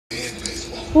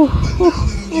Ooh, ooh,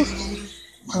 ooh.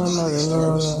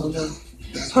 No.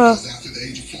 Huh?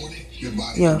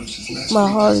 Yeah. My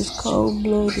heart is cold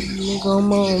blooded, nigga.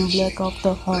 I'm on black off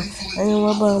the heart. I ain't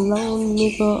rubber alone,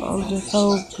 nigga. I'm just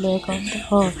so black off the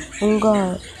heart. Oh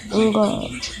God, oh God,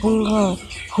 oh God,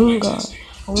 oh God,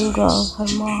 oh God.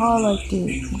 Have my heart like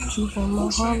that. But you got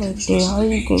my heart like that. How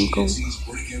you can go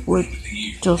with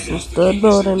just a stud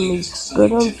blood on me?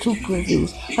 Girl, I'm too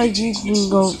confused. How you can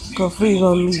go confused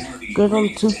on me? Girl, I'm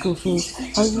too confused.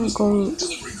 How you gon'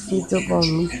 switch up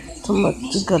on me? Too much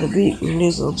you got a big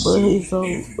nigga, but he's so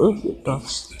ugly though.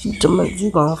 She too much you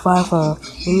gon' fight for him.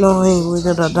 You know he ain't with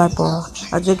a diaper on.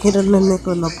 I just hit a little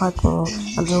nigga no pipe on.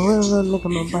 I just hit a little nigga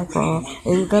no pipe on.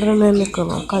 Ain't got a little nigga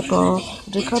no pipe on.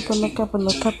 Just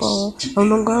cap on. I'm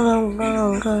no girl.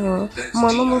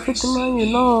 Man, I'm a 50 man, you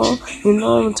know. You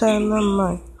know I'm telling them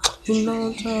man. You know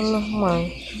I'm telling them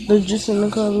man. The juice in the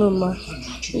color man.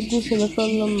 The juice in the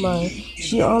color man.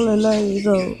 She only 9 years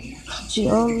old. She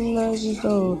only 9 years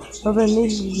old. Rubbing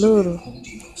this little.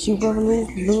 She rubbing this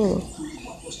little.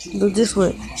 Look this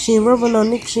way. She ain't rubbing no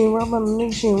nigga. She ain't rubbing no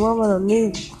nigga. She ain't rubbing no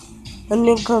nigga. A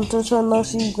nigga come touch her now.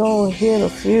 She gon' hit the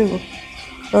feel.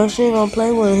 No, she ain't gon'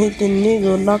 play with her. Hit the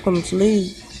nigga. Knock him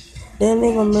sleep. That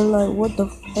nigga been like, what the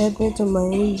f happened to my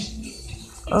head?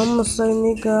 I'ma say,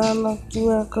 nigga, I knocked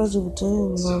you out cause you were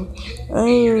telling me.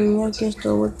 I guess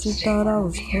that what you thought I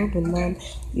was hoping, man.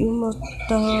 You must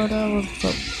thought I was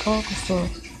a talker, so.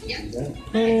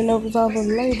 I didn't know cause I was a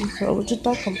lady, so what you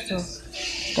think I'm so?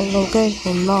 Think I'm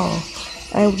gangster? No.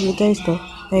 I ain't with the gangster.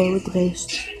 I ain't with the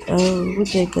gangster. I ain't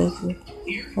with that gangster.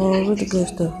 I ain't with the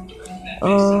gangster. I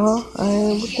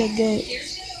ain't with that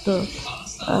gangster.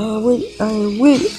 I ain't with it.